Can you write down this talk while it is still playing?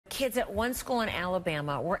kids at one school in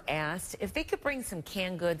Alabama were asked if they could bring some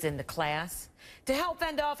canned goods into class to help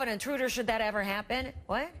fend off an intruder should that ever happen.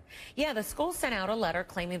 What? Yeah, the school sent out a letter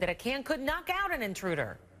claiming that a can could knock out an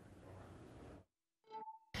intruder.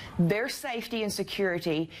 Their safety and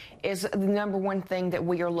security is the #1 thing that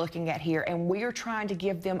we are looking at here, and we are trying to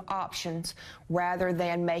give them options rather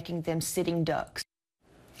than making them sitting ducks.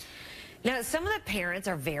 Now, some of the parents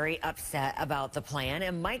are very upset about the plan,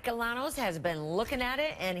 and Mike Galanos has been looking at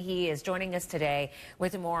it, and he is joining us today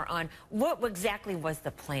with more on what exactly was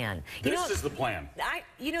the plan. This is the plan.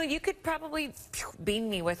 You could probably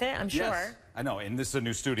beam me with it, I'm sure. Yes, I know, and this is a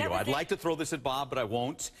new studio. I'd like to throw this at Bob, but I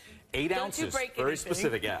won't. 8 ounces, very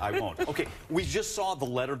specific. Yeah, I won't. Okay, we just saw the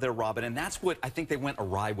letter there, Robin, and that's what I think they went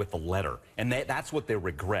awry with the letter, and that's what they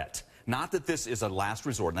regret. Not that this is a last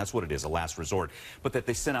resort, and that's what it is, a last resort, but that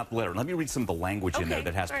they sent out the letter. Let me read some of the language in there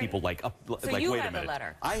that has people like, so like, you wait have a minute. The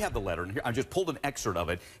letter. I have the letter, and here, I just pulled an excerpt of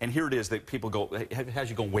it, and here it is that people go, has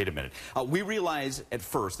you going, wait a minute. We realize at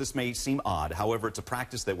first this may seem odd. However, it's a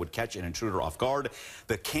practice that would catch an intruder off guard.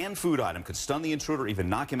 The canned food item could stun the intruder, even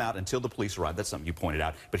knock him out until the police arrive. That's something you pointed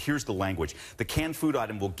out, but here's the language. The canned food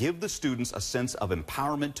item will give the students a sense of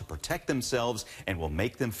empowerment to protect themselves and will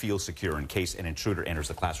make them feel secure in case an intruder enters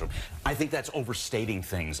the classroom. I think that's overstating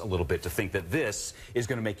things a little bit to think that this is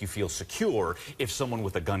going to make you feel secure if someone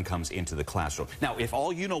with a gun comes into the classroom. Now, if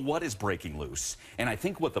all you know what is breaking loose, and I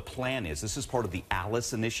think what the plan is, this is part of the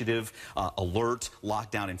ALICE initiative, alert,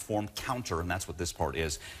 lockdown, inform, counter, and that's what this part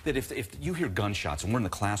is, that if you hear gunshots and we're in the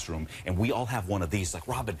classroom and we all have one of these, like,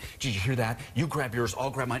 Robin, did you hear that? You grab yours, I'll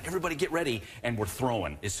grab mine, everybody get ready, and we're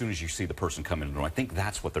throwing as soon as you see the person come in the room. I think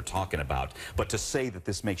that's what they're talking about. But to say that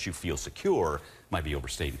this makes you feel secure might be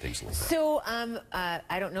overstating things a little bit. So,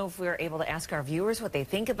 I don't know if we were able to ask our viewers what they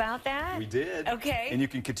think about that. We did. Okay. And you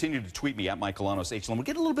can continue to tweet me at Mike Galanos HLM. We'll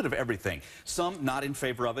get a little bit of everything. Some not in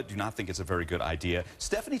favor of it, do not think it's a very good idea.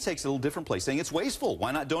 Stephanie takes a little different place, saying it's wasteful.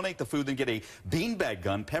 Why not donate the food and get a beanbag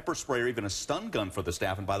gun, pepper spray, or even a stun gun for the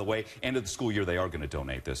staff? And by the way, end of the school year, they are going to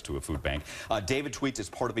donate this to a food bank. David tweets, it's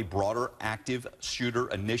part of a broader active shooter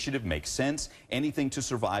initiative. Makes sense. Anything to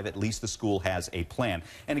survive, at least the school has a plan.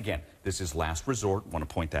 And again, this is last resort. Want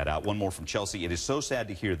to point that out. One more from Chelsea. It is so sad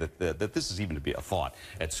to hear that this is even to be a thought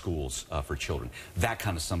at schools for children. That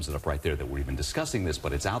kind of sums it up right there, that we're even discussing this,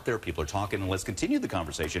 but it's out there. People are talking, and let's continue the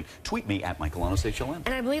conversation. Tweet me at Mike Galanos HLM.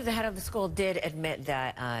 And I believe the head of the school did admit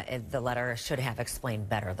that the letter should have explained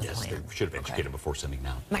better the plan. Yes, they should have educated before sending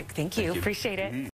now. Mike, thank you. Appreciate it.